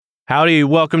Howdy,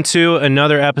 welcome to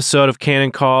another episode of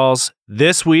Canon Calls.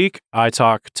 This week, I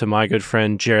talk to my good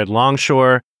friend Jared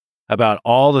Longshore about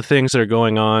all the things that are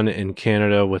going on in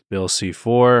Canada with Bill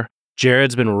C-4.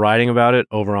 Jared's been writing about it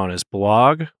over on his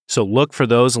blog, so look for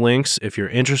those links if you're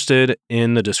interested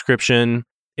in the description.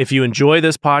 If you enjoy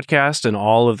this podcast and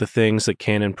all of the things that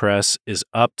Canon Press is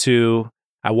up to,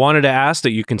 I wanted to ask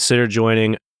that you consider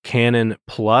joining Canon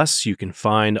Plus. You can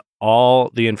find all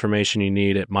the information you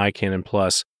need at My Canon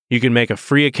Plus. You can make a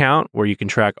free account where you can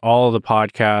track all of the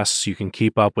podcasts. You can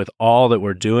keep up with all that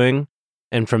we're doing.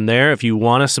 And from there, if you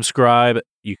want to subscribe,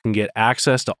 you can get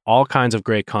access to all kinds of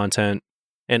great content.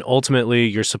 And ultimately,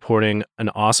 you're supporting an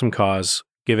awesome cause,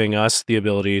 giving us the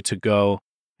ability to go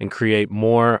and create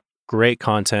more great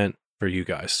content for you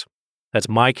guys. That's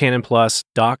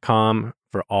mycanonplus.com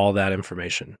for all that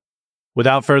information.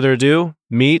 Without further ado,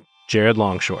 meet Jared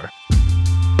Longshore.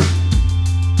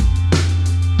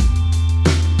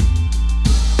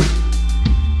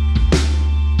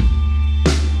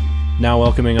 Now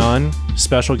welcoming on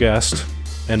special guest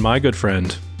and my good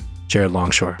friend, Jared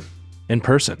Longshore, in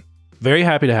person. Very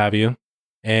happy to have you.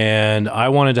 And I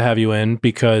wanted to have you in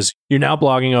because you're now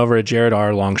blogging over at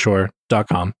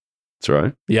jaredrlongshore.com. That's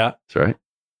right. Yeah. That's right.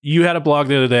 You had a blog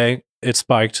the other day. It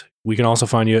spiked. We can also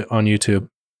find you on YouTube.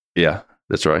 Yeah,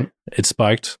 that's right. It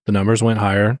spiked. The numbers went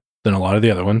higher than a lot of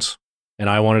the other ones. And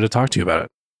I wanted to talk to you about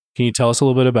it. Can you tell us a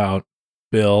little bit about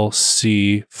Bill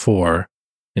C-4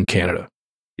 in Canada?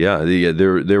 Yeah, there's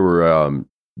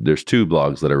two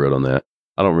blogs that I wrote on that.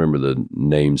 I don't remember the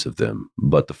names of them,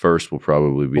 but the first will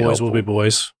probably be Boys helpful. Will Be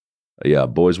Boys. Yeah,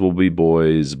 Boys Will Be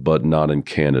Boys, but not in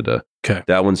Canada. Okay.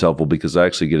 That one's helpful because I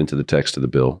actually get into the text of the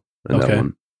bill in that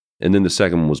one. And then the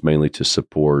second one was mainly to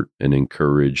support and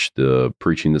encourage the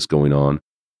preaching that's going on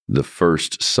the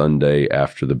first Sunday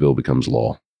after the bill becomes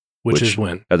law. Which is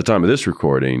when? At the time of this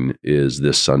recording is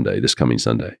this coming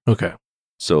Sunday. Okay.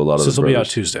 So a lot of this will be out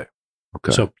Tuesday.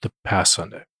 Okay. So the past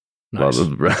Sunday. Nice. A lot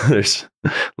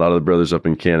of the brothers up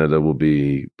in Canada will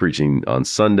be preaching on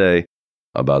Sunday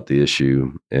about the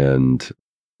issue. And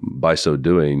by so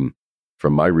doing,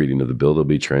 from my reading of the bill, they'll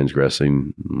be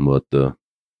transgressing what the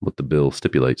bill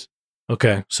stipulates.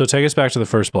 Okay. So take us back to the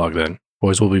first blog then.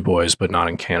 Boys Will Be Boys, but not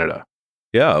in Canada.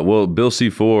 Yeah. Well, Bill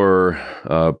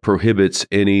C-4 prohibits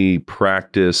any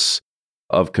practice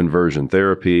of conversion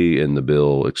therapy, and the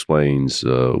bill explains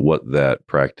what that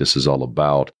practice is all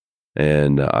about.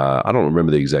 And I don't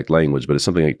remember the exact language, but it's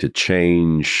something like to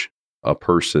change a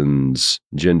person's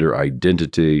gender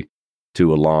identity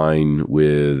to align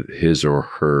with his or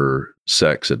her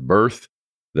sex at birth.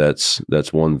 That's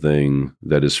one thing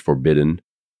that is forbidden.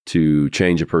 To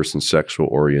change a person's sexual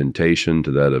orientation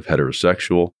to that of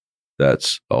heterosexual,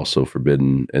 that's also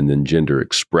forbidden. And then gender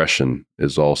expression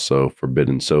is also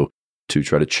forbidden. So to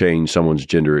try to change someone's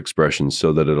gender expression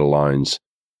so that it aligns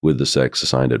with the sex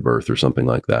assigned at birth or something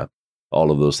like that.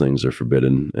 All of those things are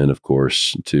forbidden. And of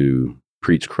course, to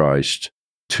preach Christ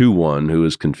to one who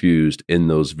is confused in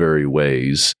those very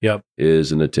ways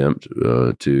is an attempt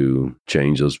to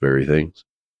change those very things.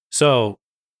 So,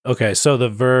 okay. So the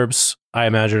verbs, I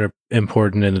imagine, are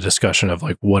important in the discussion of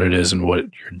like what it is and what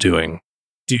you're doing.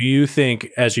 Do you think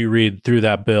as you read through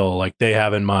that bill, like they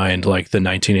have in mind like the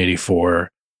 1984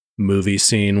 movie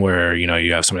scene where, you know,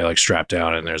 you have somebody like strapped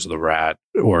down and there's the rat,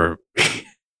 or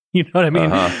you know what I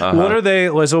mean? What are they?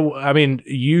 So, I mean,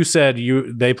 you said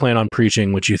they plan on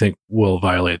preaching, which you think will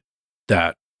violate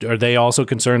that. Are they also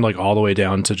concerned like all the way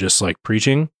down to just like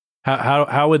preaching?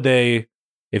 How would they,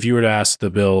 if you were to ask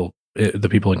the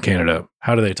people in Canada,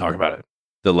 how do they talk about it?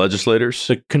 The legislators?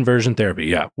 The conversion therapy,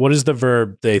 yeah. What is the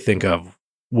verb they think of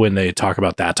when they talk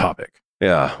about that topic?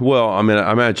 Yeah, well, I mean,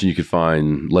 I imagine you could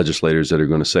find legislators that are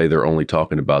going to say they're only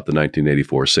talking about the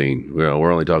 1984 scene. You know,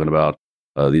 we're only talking about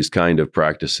these kind of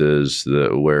practices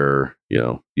where, you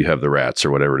know, you have the rats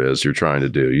or whatever it is you're trying to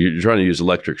do. You're trying to use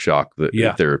electric shock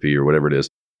therapy or whatever it is.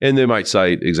 And they might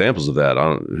cite examples of that.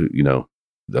 I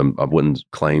wouldn't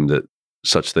claim that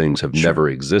such things have never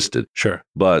existed. Sure.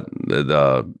 But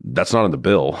that's not in the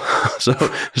bill. so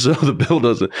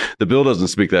the bill doesn't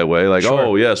speak that way. Like,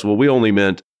 oh, yes, well, we only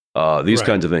meant these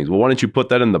kinds of things. Well, why don't you put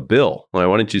that in the bill? Like,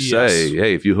 why don't you say,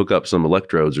 hey, if you hook up some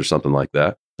electrodes or something like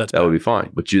that, that would be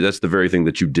fine. But that's the very thing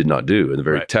that you did not do. And the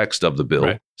very text of the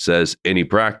bill says any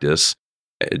practice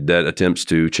that attempts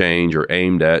to change or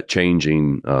aimed at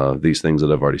changing these things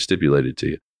that I've already stipulated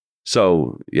to you.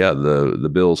 So, yeah, the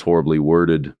bill's horribly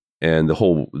worded. And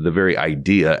the very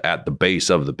idea at the base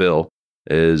of the bill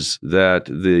is that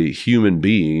the human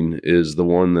being is the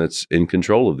one that's in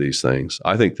control of these things.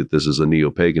 I think that this is a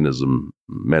neo-paganism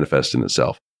manifest in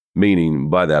itself.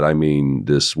 Meaning, by that, I mean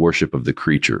this worship of the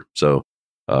creature. So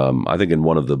I think in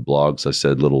one of the blogs I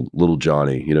said little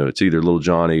Johnny. It's either little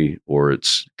Johnny or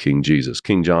it's King Jesus,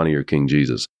 King Johnny or King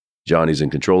Jesus. Johnny's in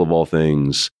control of all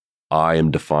things. I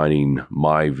am defining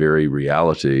my very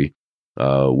reality,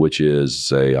 which is,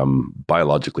 say, I'm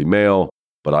biologically male,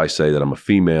 but I say that I'm a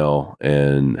female,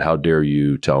 and how dare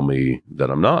you tell me that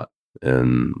I'm not?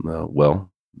 And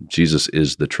well, Jesus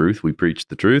is the truth. We preach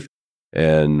the truth,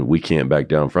 and we can't back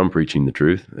down from preaching the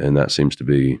truth, and that seems to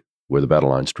be where the battle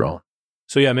line's drawn.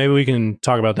 So yeah, maybe we can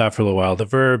talk about that for a little while. The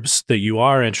verbs that you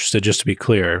are interested, just to be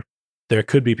clear, there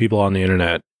could be people on the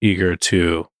internet eager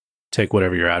to take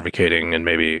whatever you're advocating and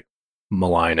maybe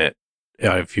malign it.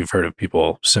 If you've heard of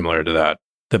people similar to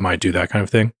that might do that kind of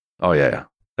thing. Oh yeah,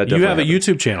 you have a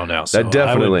YouTube channel now. So that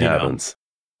definitely happens.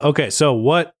 Okay, so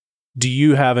what do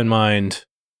you have in mind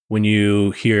when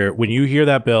you hear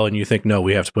that bill and you think, no,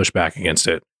 we have to push back against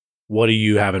it? What do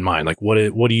you have in mind? Like, what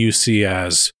do you see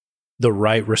as the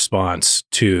right response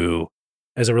to,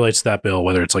 as it relates to that bill,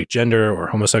 whether it's like gender or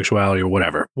homosexuality or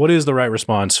whatever? What is the right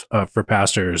response for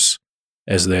pastors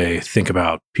as they think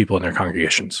about people in their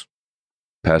congregations?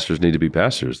 Pastors need to be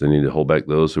pastors. They need to hold back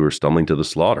those who are stumbling to the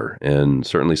slaughter. And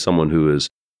certainly someone who is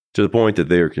to the point that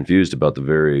they are confused about the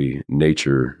very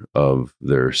nature of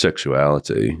their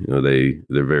sexuality,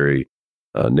 their very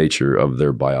nature of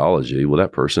their biology. Well,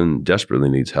 that person desperately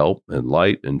needs help and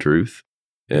light and truth.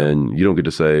 And you don't get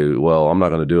to say, well, I'm not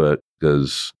going to do it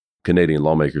because Canadian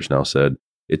lawmakers now said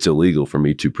it's illegal for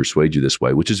me to persuade you this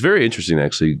way, which is very interesting,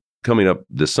 actually, coming up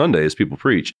this Sunday as people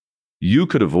preach. You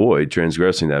could avoid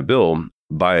transgressing that bill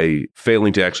by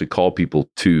failing to actually call people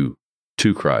to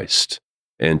Christ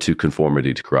and to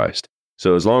conformity to Christ.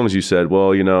 So as long as you said,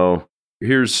 well,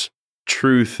 here's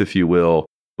truth, if you will,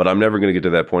 but I'm never going to get to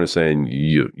that point of saying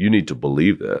you need to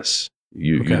believe this.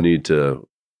 You need to,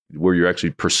 where you're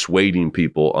actually persuading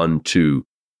people unto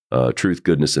truth,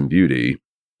 goodness, and beauty.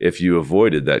 If you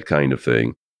avoided that kind of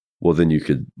thing, well, then you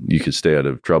could stay out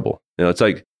of trouble. It's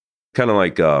like kind of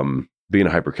like being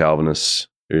a hyper Calvinist.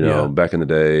 Back in the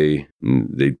day,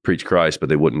 they preach Christ, but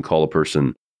they wouldn't call a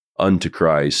person unto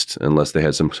Christ unless they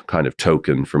had some kind of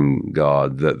token from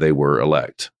God that they were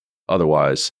elect.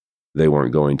 Otherwise, they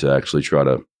weren't going to actually try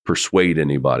to persuade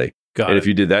anybody. And if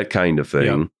you did that kind of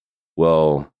thing,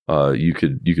 well, you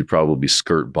could probably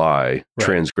skirt by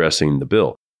transgressing the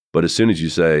bill. But as soon as you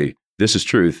say, this is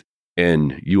truth,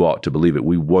 and you ought to believe it,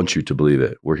 we want you to believe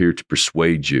it. We're here to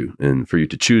persuade you and for you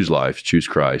to choose life, choose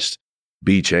Christ,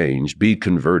 be changed, be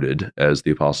converted, as the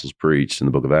apostles preached in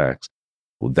the book of Acts.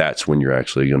 Well, that's when you're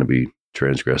actually going to be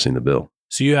transgressing the bill.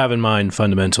 So you have in mind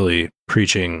fundamentally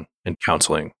preaching and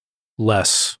counseling,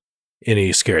 less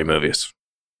any scary movies.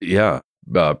 Yeah,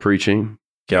 preaching,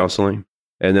 counseling.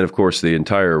 And then, of course, the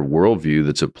entire worldview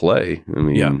that's at play. I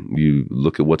mean, you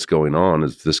look at what's going on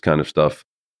as this kind of stuff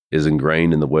is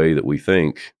ingrained in the way that we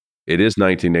think. It is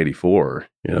 1984,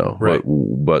 right.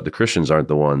 But the Christians aren't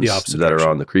the ones that are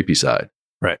on the creepy side.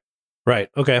 Right.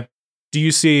 Okay. Do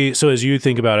you see, so as you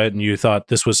think about it and you thought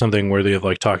this was something worthy of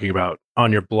like talking about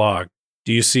on your blog,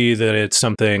 do you see that it's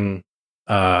something,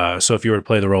 so if you were to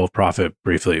play the role of prophet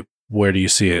briefly, where do you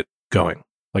see it going?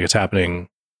 Like it's happening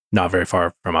not very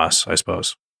far from us, I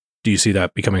suppose. Do you see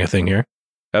that becoming a thing here?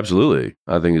 Absolutely.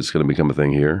 I think it's going to become a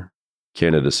thing here.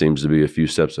 Canada seems to be a few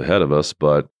steps ahead of us,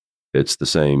 but it's the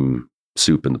same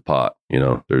soup in the pot.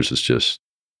 Theirs has just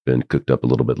been cooked up a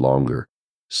little bit longer.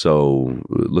 So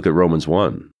look at Romans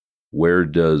 1. Where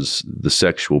does the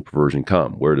sexual perversion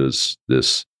come? Where does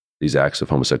these acts of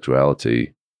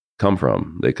homosexuality come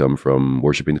from? They come from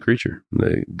worshiping the creature.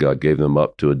 God gave them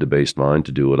up to a debased mind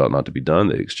to do what ought not to be done.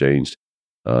 They exchanged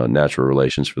natural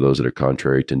relations for those that are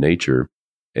contrary to nature.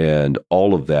 And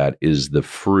all of that is the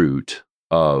fruit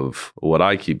of what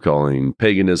I keep calling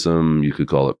paganism. You could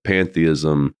call it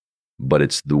pantheism, but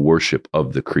it's the worship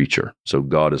of the creature. So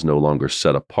God is no longer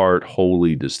set apart,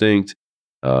 wholly distinct.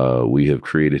 We have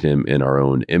created him in our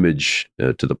own image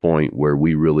to the point where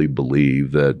we really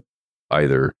believe that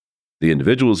either the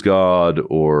individual is God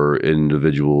or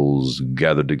individuals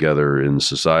gathered together in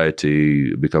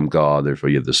society become God. Therefore,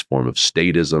 you have this form of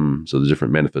statism. So there's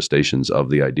different manifestations of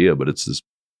the idea, but it's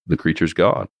the creature's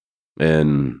God.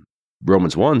 And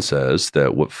Romans 1 says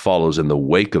that what follows in the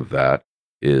wake of that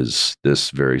is this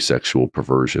very sexual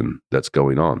perversion that's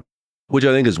going on, which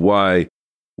I think is why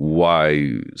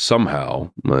somehow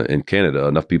in Canada,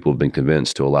 enough people have been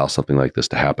convinced to allow something like this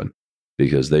to happen,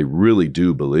 because they really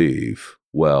do believe,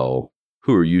 well,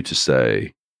 who are you to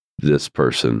say this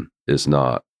person is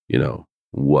not,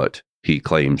 what he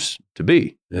claims to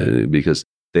be? Because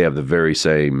they have the very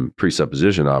same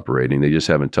presupposition operating. They just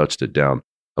haven't touched it down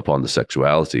upon the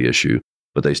sexuality issue.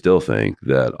 but they still think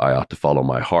that I ought to follow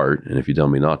my heart. And if you tell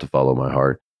me not to follow my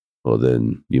heart, well,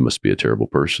 then you must be a terrible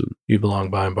person. You belong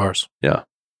behind bars. Yeah.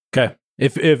 Okay.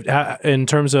 If in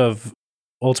terms of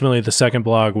ultimately the second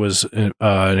blog was an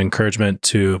encouragement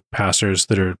to pastors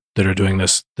that are doing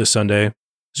this Sunday.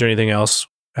 Is there anything else?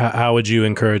 How would you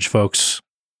encourage folks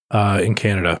in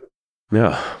Canada?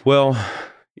 Yeah. Well,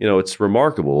 it's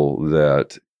remarkable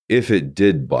that if it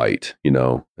did bite,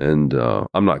 and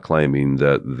I'm not claiming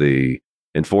that the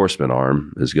enforcement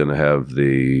arm is going to have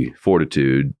the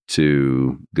fortitude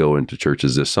to go into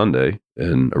churches this Sunday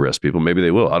and arrest people. Maybe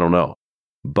they will. I don't know.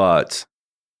 But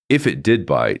if it did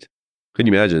bite, can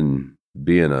you imagine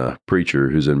being a preacher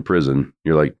who's in prison?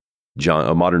 You're like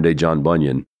a modern day John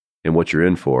Bunyan, and what you're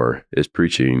in for is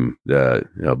preaching that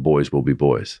boys will be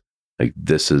boys. Like,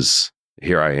 this is,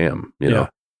 here I am, know.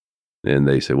 And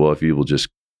they say, well, if you will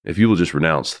just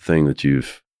renounce the thing that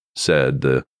you've said,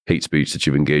 the hate speech that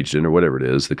you've engaged in, or whatever it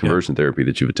is, the conversion therapy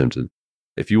that you've attempted,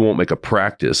 if you won't make a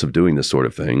practice of doing this sort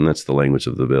of thing, that's the language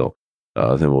of the bill,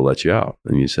 then we'll let you out.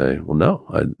 And you say, well, no,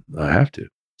 I have to.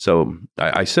 So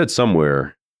I said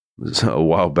somewhere a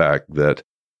while back that,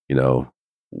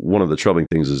 one of the troubling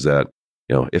things is that,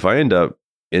 if I end up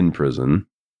in prison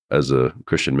as a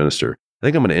Christian minister, I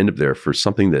think I'm going to end up there for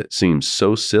something that seems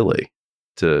so silly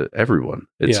to everyone.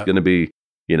 It's going to be,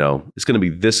 it's going to be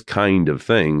this kind of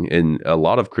thing. And a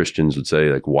lot of Christians would say,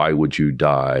 like, why would you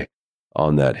die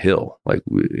on that hill? Like,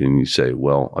 and you say,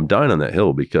 well, I'm dying on that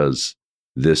hill because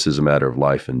this is a matter of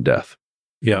life and death.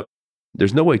 Yeah.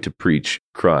 There's no way to preach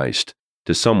Christ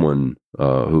to someone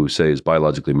who, say, is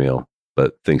biologically male,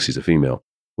 but thinks he's a female,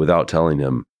 without telling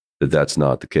him that that's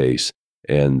not the case.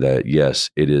 And that, yes,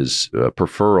 it is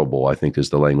preferable, I think, is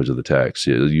the language of the text.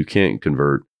 You can't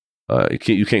convert.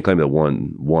 You can't claim that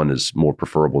one is more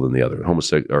preferable than the other.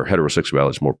 Or heterosexuality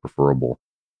is more preferable,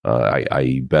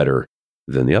 i.e., better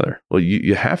than the other. Well,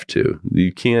 you have to.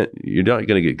 You can't. You're not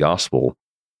going to get gospel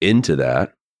into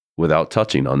that without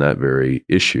touching on that very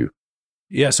issue.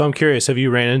 Yeah. So I'm curious. Have you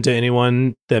ran into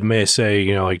anyone that may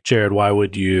say, like, Jared, why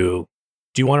would you?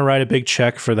 Do you want to write a big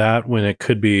check for that when it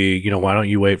could be, why don't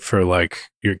you wait for like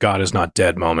your God is not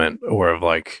dead moment, or of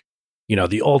like,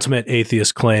 the ultimate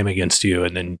atheist claim against you,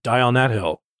 and then die on that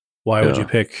hill? Why would you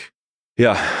pick?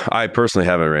 Yeah, I personally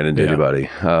haven't ran into anybody.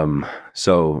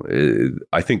 So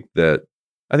I think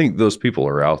those people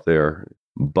are out there,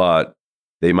 but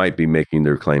they might be making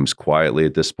their claims quietly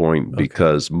at this point,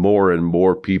 because more and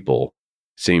more people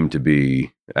seem to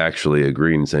be actually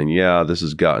agreeing and saying, yeah, this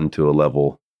has gotten to a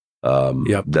level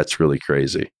that's really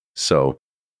crazy. So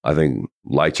I think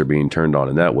lights are being turned on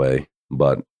in that way,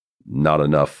 but not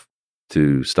enough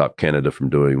to stop Canada from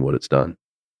doing what it's done.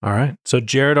 All right. So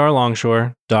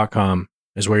jaredrlongshore.com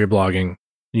is where you're blogging.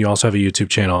 You also have a YouTube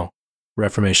channel,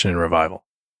 Reformation and Revival,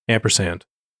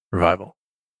 & Revival.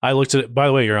 I looked at it. By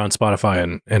the way, you're on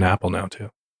Spotify and Apple now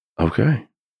too. Okay.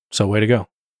 So way to go.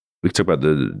 We can talk about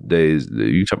the days,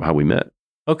 you talk about how we met.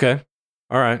 Okay.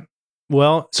 All right.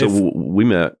 Well, so we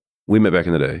met back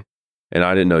in the day, and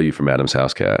I didn't know you from Adam's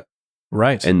House Cat.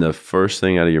 Right. And the first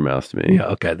thing out of your mouth to me. Yeah.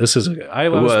 Okay. This is, I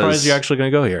was surprised you're actually going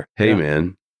to go here. Hey,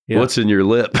 man, what's in your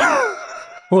lip?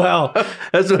 Well,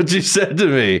 that's what you said to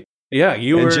me. Yeah.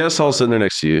 And Jess Hall sitting there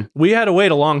next to you. We had to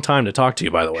wait a long time to talk to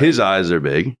you, by the way. His eyes are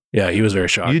big. Yeah. He was very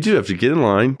shocked. You do have to get in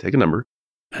line, take a number.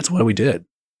 That's what we did.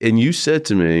 And you said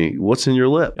to me, what's in your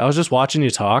lip? I was just watching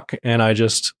you talk, and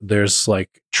there's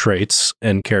like traits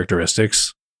and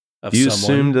characteristics of you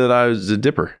someone. Assumed that I was a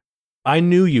dipper. I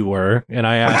knew you were, and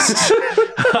I asked,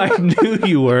 I knew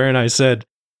you were, and I said,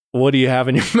 what do you have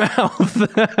in your mouth?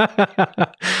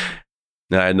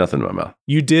 No, I had nothing in my mouth.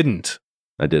 You didn't.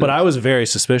 I didn't. But I was very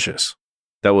suspicious.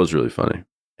 That was really funny.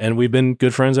 And we've been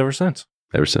good friends ever since.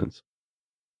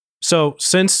 So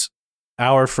since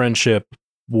our friendship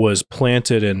was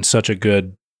planted in such a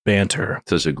good banter.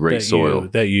 Such a great soil.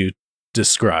 That you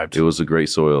described. It was a great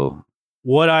soil.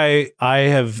 What I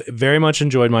have very much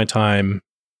enjoyed my time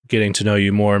getting to know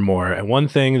you more and more. And one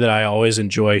thing that I always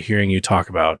enjoy hearing you talk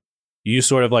about, you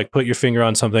sort of like put your finger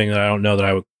on something that I don't know that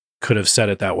I could have said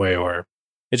it that way, or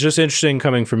it's just interesting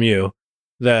coming from you.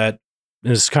 That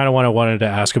is kind of what I wanted to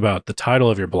ask about. The title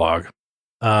of your blog,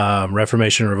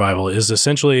 Reformation and Revival, is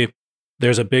essentially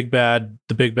there's the big bad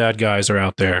guys are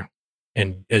out there.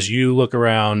 And as you look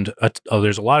around,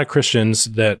 there's a lot of Christians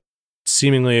that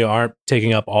seemingly aren't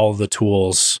taking up all of the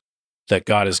tools that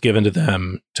God has given to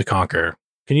them to conquer.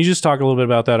 Can you just talk a little bit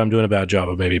about that? I'm doing a bad job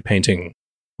of maybe painting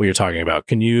what you're talking about.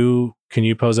 Can you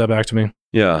pose that back to me?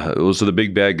 Yeah. So the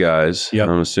big bad guys,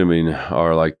 I'm assuming,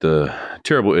 are like the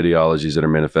terrible ideologies that are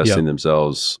manifesting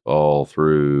themselves all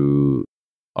through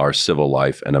our civil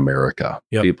life in America.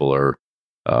 People are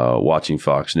watching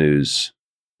Fox News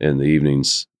in the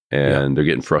evenings, and they're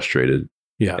getting frustrated,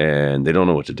 and they don't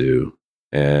know what to do,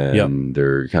 and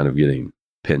they're kind of getting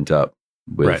pent up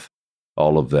with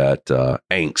all of that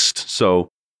angst. So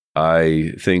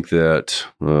I think that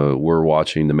we're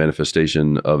watching the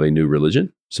manifestation of a new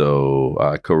religion. So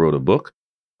I co-wrote a book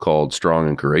called Strong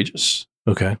and Courageous.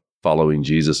 Okay. Following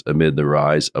Jesus amid the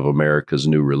rise of America's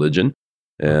new religion.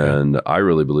 And I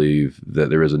really believe that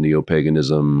there is a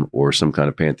neo-paganism or some kind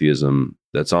of pantheism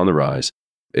that's on the rise.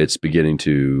 It's beginning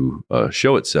to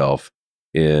show itself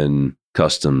in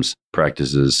customs,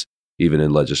 practices, even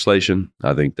in legislation.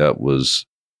 I think that was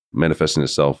manifesting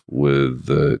itself with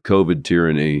the COVID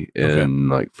tyranny and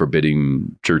like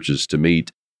forbidding churches to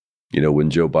meet. You know, when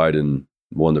Joe Biden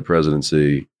won the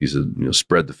presidency, he said,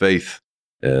 spread the faith.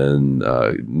 And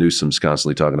Newsom's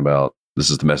constantly talking about, this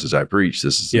is the message I preach.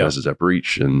 This is the message I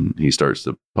preach. And he starts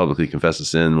to publicly confess a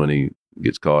sin when he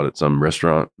gets caught at some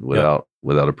restaurant without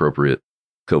appropriate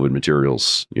COVID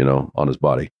materials, on his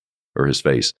body or his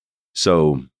face.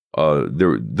 So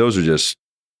those are just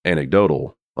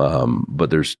anecdotal, but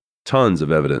there's tons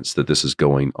of evidence that this is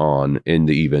going on in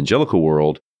the evangelical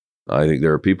world. I think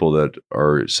there are people that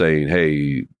are saying,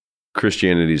 hey,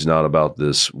 Christianity is not about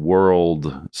this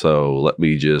world. So let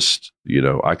me just,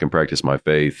 I can practice my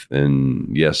faith.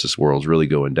 And yes, this world's really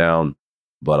going down,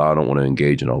 but I don't want to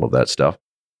engage in all of that stuff.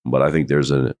 But I think there's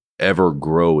an ever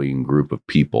growing group of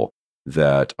people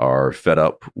that are fed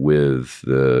up with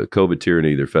the COVID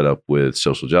tyranny. They're fed up with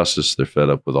social justice. They're fed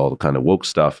up with all the kind of woke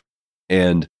stuff.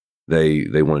 And they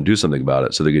want to do something about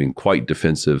it. So they're getting quite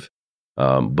defensive.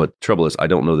 But the trouble is, I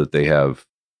don't know that they have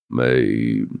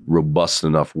a robust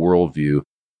enough worldview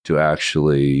to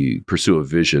actually pursue a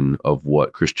vision of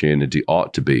what Christianity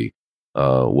ought to be,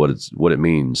 what it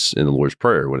means in the Lord's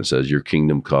Prayer when it says, your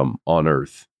kingdom come on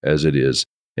earth as it is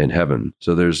in heaven.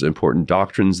 So there's important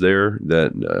doctrines there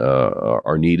that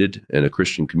are needed in a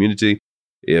Christian community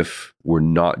if we're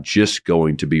not just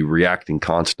going to be reacting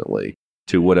constantly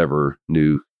to whatever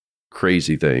new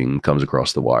crazy thing comes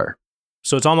across the wire.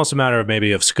 So it's almost a matter of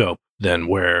maybe of scope then,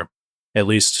 where at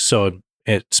least,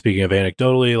 speaking of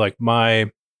anecdotally, like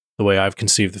the way I've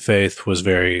conceived the faith was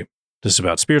this is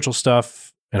about spiritual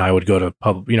stuff. And I would go to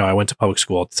I went to public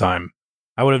school at the time.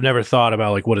 I would have never thought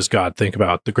about what does God think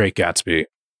about The Great Gatsby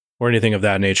or anything of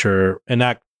that nature. And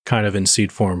that kind of in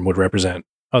seed form would represent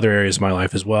other areas of my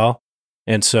life as well.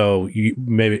 And so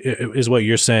maybe is what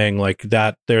you're saying, like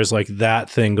that there's like that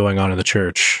thing going on in the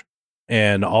church.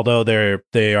 And although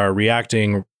they are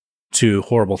reacting to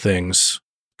horrible things,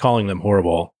 calling them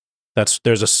horrible,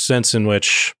 there's a sense in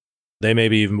which they may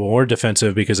be even more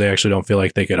defensive because they actually don't feel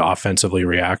like they could offensively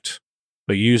react.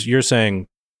 But you're saying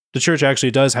the church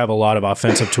actually does have a lot of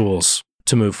offensive tools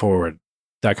to move forward,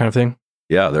 that kind of thing?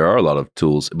 Yeah, there are a lot of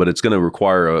tools, but it's going to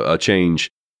require a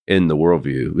change in the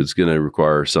worldview. It's going to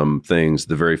require some things,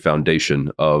 the very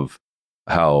foundation of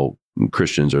how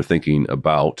Christians are thinking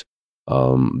about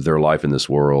their life in this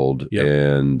world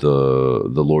and the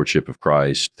lordship of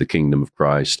Christ, the kingdom of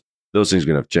Christ. Those things are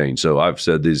going to have to change. So I've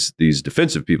said these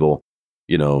defensive people,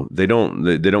 they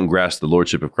don't grasp the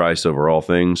lordship of Christ over all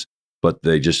things, but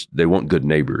they want good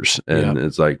neighbors. And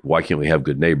it's like, why can't we have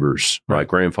good neighbors? Right. My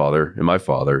grandfather and my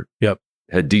father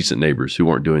had decent neighbors who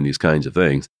weren't doing these kinds of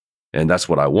things. And that's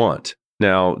what I want.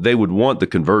 Now, they would want the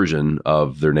conversion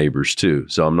of their neighbors too.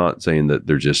 So I'm not saying that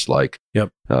they're just like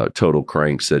total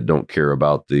cranks that don't care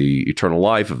about the eternal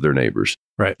life of their neighbors.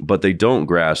 Right. But they don't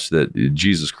grasp that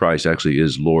Jesus Christ actually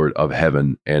is Lord of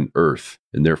heaven and earth.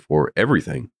 And therefore,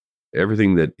 everything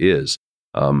that is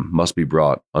must be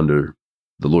brought under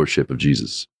the lordship of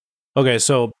Jesus. Okay,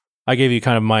 so I gave you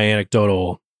kind of my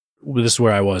anecdotal, this is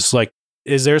where I was. Like,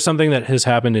 is there something that has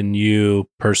happened in you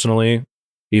personally,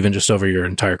 even just over your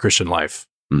entire Christian life,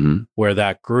 where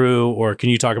that grew? Or can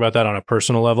you talk about that on a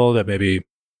personal level that maybe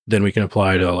then we can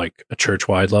apply to like a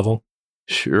church-wide level?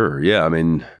 Sure. Yeah. I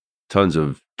mean, tons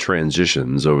of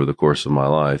transitions over the course of my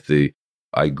life.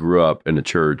 I grew up in a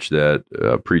church that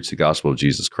preached the gospel of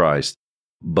Jesus Christ,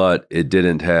 but it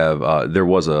didn't have, there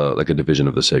was a division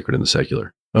of the sacred and the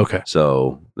secular. Okay.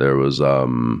 So there was,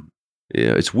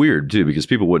 it's weird too, because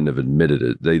people wouldn't have admitted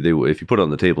it. They if you put it on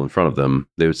the table in front of them,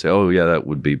 they would say, oh yeah, that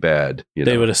would be bad.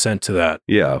 They would assent to that.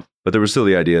 Yeah. But there was still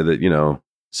the idea that,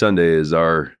 Sunday is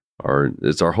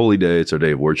it's our holy day. It's our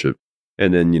day of worship.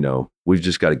 And then, we've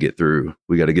just got to get through.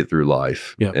 We got to get through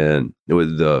life. Yeah. And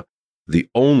the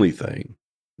only thing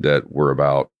that we're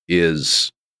about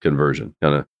is conversion.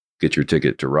 Kind of get your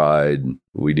ticket to ride.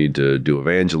 We need to do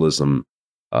evangelism.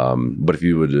 But if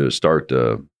you were to start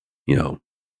to,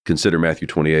 consider Matthew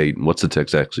 28 and what's the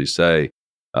text actually say,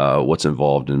 what's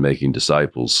involved in making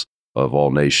disciples, of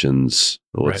all nations,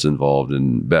 what's involved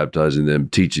in baptizing them,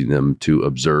 teaching them to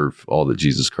observe all that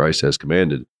Jesus Christ has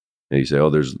commanded. And you say, oh,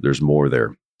 there's more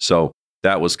there. So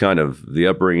that was kind of the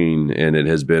upbringing, and it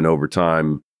has been over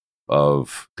time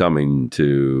of coming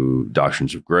to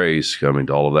doctrines of grace, coming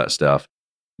to all of that stuff.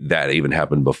 That even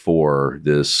happened before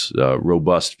this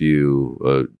robust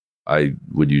view. I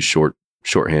would use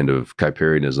shorthand of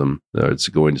Kuyperianism. It's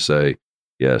going to say,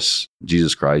 yes,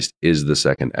 Jesus Christ is the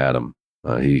second Adam.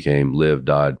 He came, lived,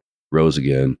 died, rose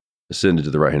again, ascended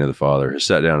to the right hand of the Father,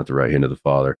 sat down at the right hand of the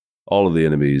Father. All of the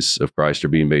enemies of Christ are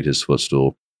being made his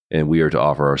footstool, and we are to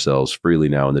offer ourselves freely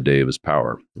now in the day of his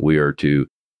power. We are to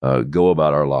go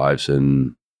about our lives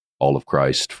in all of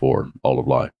Christ for all of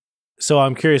life. So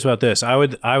I'm curious about this. I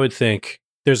would think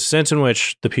there's a sense in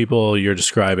which the people you're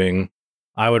describing,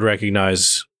 I would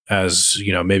recognize as,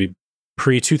 maybe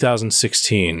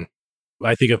pre-2016.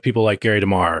 I think of people like Gary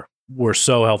DeMar were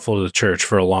so helpful to the church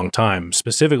for a long time,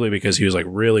 specifically because he was like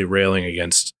really railing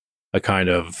against a kind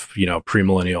of,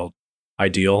 premillennial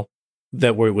ideal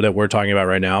that we're talking about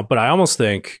right now. But I almost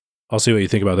think, I'll see what you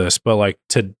think about this, but like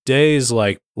today's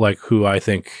like who I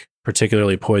think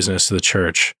particularly poisonous to the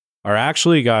church are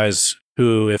actually guys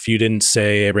who, if you didn't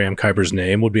say Abraham Kuyper's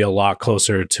name, would be a lot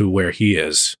closer to where he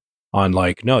is on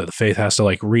like, no, the faith has to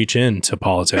like reach into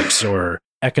politics or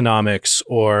economics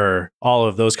or all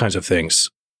of those kinds of things.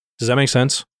 Does that make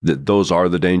sense? Those are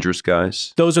the dangerous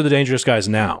guys? Those are the dangerous guys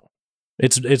now.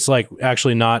 It's like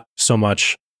actually not so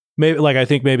much, maybe like I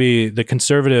think maybe the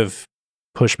conservative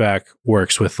pushback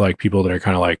works with like people that are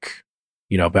kind of like,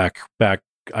 back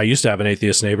I used to have an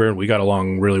atheist neighbor and we got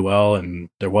along really well and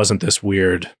there wasn't this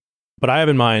weird, but I have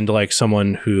in mind like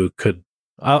someone who could,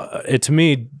 to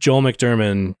me, Joel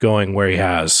McDermott going where he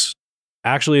has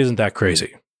actually isn't that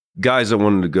crazy. Guys that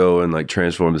wanted to go and like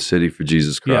transform the city for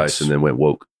Jesus Christ and then went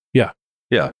woke. Yeah.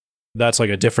 Yeah. That's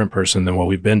like a different person than what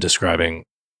we've been describing.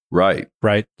 Right.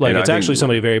 Right. Like it's actually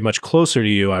somebody very much closer to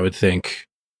you, I would think.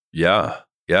 Yeah.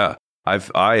 Yeah.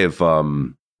 I have,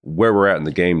 where we're at in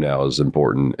the game now is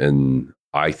important. And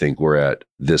I think we're at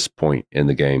this point in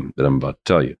the game that I'm about to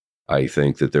tell you. I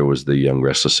think that there was the Young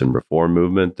Restless and Reform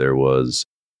movement. There was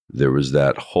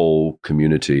that whole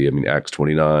community. I mean, Acts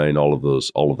 29, all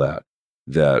of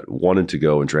that wanted to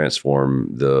go and transform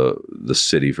the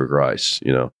city for Christ.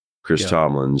 Chris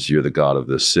Tomlin's "You're the God of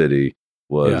this City"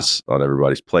 was on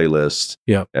everybody's playlist.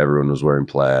 Yeah, everyone was wearing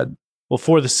plaid. Well,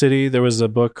 For the City, there was a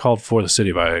book called "For the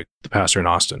City" by the pastor in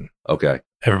Austin. Okay,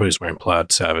 everybody's wearing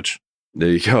plaid. Savage. There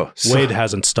you go. Wade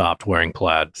hasn't stopped wearing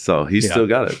plaid, so he's still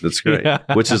got it. That's great.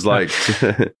 Which is like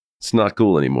it's not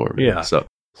cool anymore. Yeah. So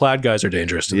plaid guys are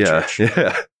dangerous to the church.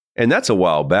 Yeah, and that's a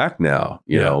while back now.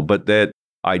 You know, but that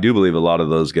I do believe a lot of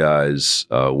those guys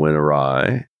went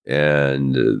awry,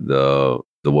 and the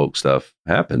woke stuff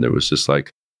happened. There was just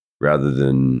like, rather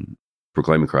than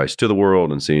proclaiming Christ to the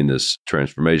world and seeing this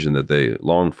transformation that they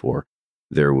longed for,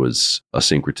 there was a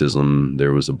syncretism.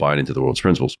 There was a binding to the world's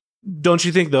principles. Don't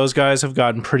you think those guys have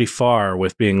gotten pretty far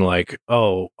with being like,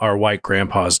 oh, our white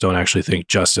grandpas don't actually think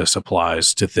justice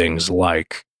applies to things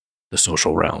like the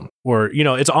social realm? Or,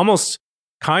 it's almost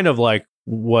kind of like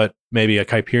what maybe a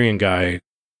Kuyperian guy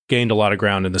gained a lot of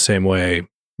ground in the same way,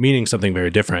 meaning something very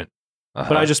different.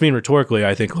 But I just mean rhetorically,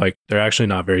 I think like they're actually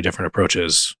not very different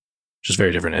approaches, just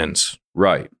very different ends.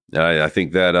 Right. I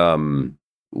think that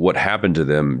what happened to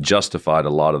them justified a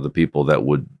lot of the people that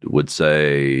would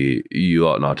say you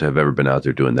ought not to have ever been out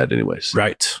there doing that anyways.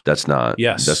 Right. That's not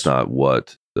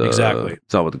what exactly.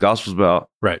 It's not what the gospel's about.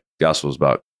 Right. The gospel's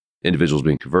about individuals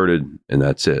being converted, and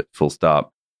that's it. Full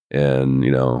stop. And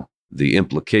the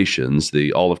implications,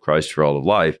 the all of Christ for all of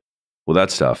life. Well,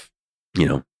 that stuff,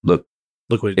 look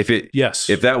what,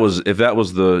 if that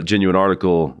was the genuine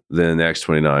article, then the Acts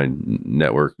 29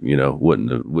 network,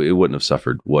 wouldn't have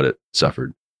suffered what it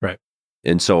suffered. Right.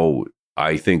 And so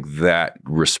I think that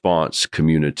response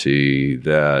community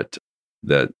that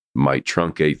might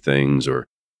truncate things or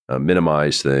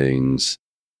minimize things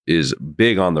is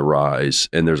big on the rise.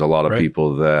 And there's a lot of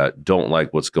people that don't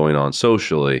like what's going on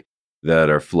socially that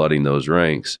are flooding those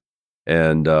ranks.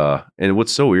 And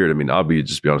what's so weird, I mean,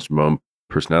 just be honest with my own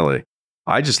personality.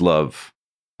 I love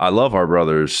our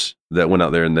brothers that went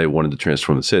out there and they wanted to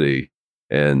transform the city,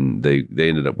 and they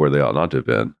ended up where they ought not to have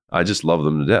been. I just love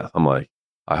them to death. I'm like,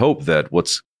 I hope that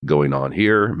what's going on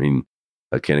here, I mean,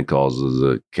 Canon Calls is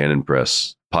a Canon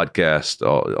Press podcast,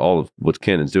 all of what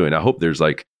Canon's doing. I hope there's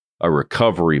like a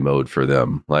recovery mode for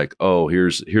them. Like, oh,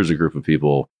 here's a group of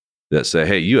people that say,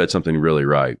 hey, you had something really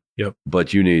right. Yep.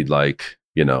 But you need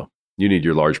you need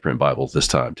your large print Bible this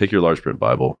time. Take your large print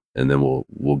Bible and then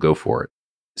we'll go for it.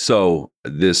 So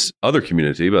this other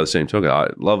community, by the same token, I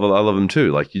love them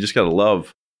too. Like, you just got to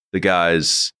love the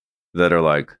guys that are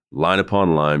like line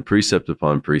upon line, precept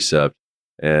upon precept,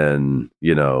 and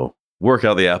work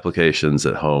out the applications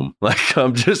at home. Like,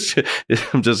 I'm just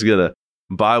gonna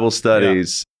Bible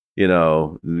studies. We're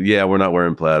not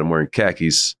wearing plaid. I'm wearing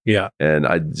khakis. Yeah, and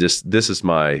this is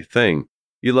my thing.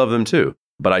 You love them too,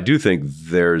 but I do think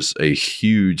there's a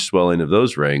huge swelling of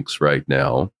those ranks right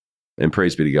now. And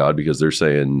praise be to God, because they're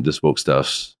saying this woke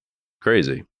stuff's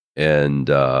crazy. And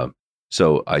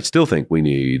so I still think we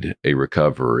need a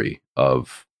recovery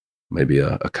of maybe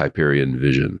a Kuyperian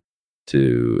vision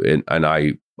and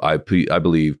I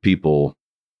believe people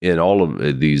in all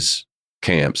of these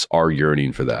camps are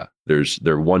yearning for that.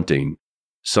 They're wanting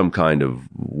some kind of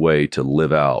way to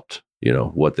live out,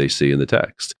 what they see in the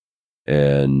text,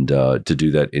 and to do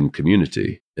that in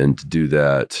community, and to do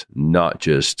that not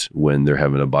just when they're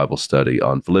having a Bible study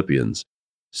on Philippians.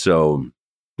 So,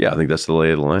 yeah, I think that's the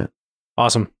lay of the land.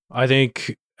 Awesome. I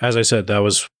think, as I said, that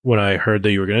was when I heard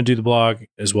that you were going to do the blog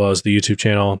as well as the YouTube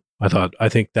channel. I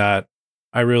think that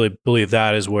I really believe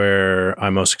that is where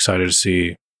I'm most excited to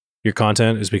see your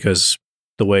content, is because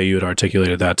the way you had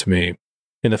articulated that to me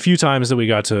in the few times that we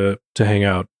got to hang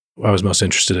out, I was most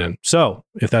interested in. So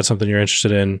if that's something you're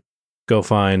interested in, go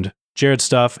find Jared's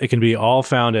stuff. It can be all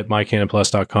found at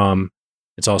mycanonplus.com.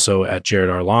 It's also at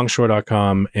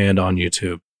jaredrlongshore.com and on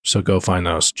YouTube. So go find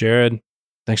those. Jared,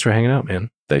 thanks for hanging out, man.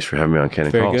 Thanks for having me on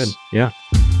Canon Very Calls. good. Yeah.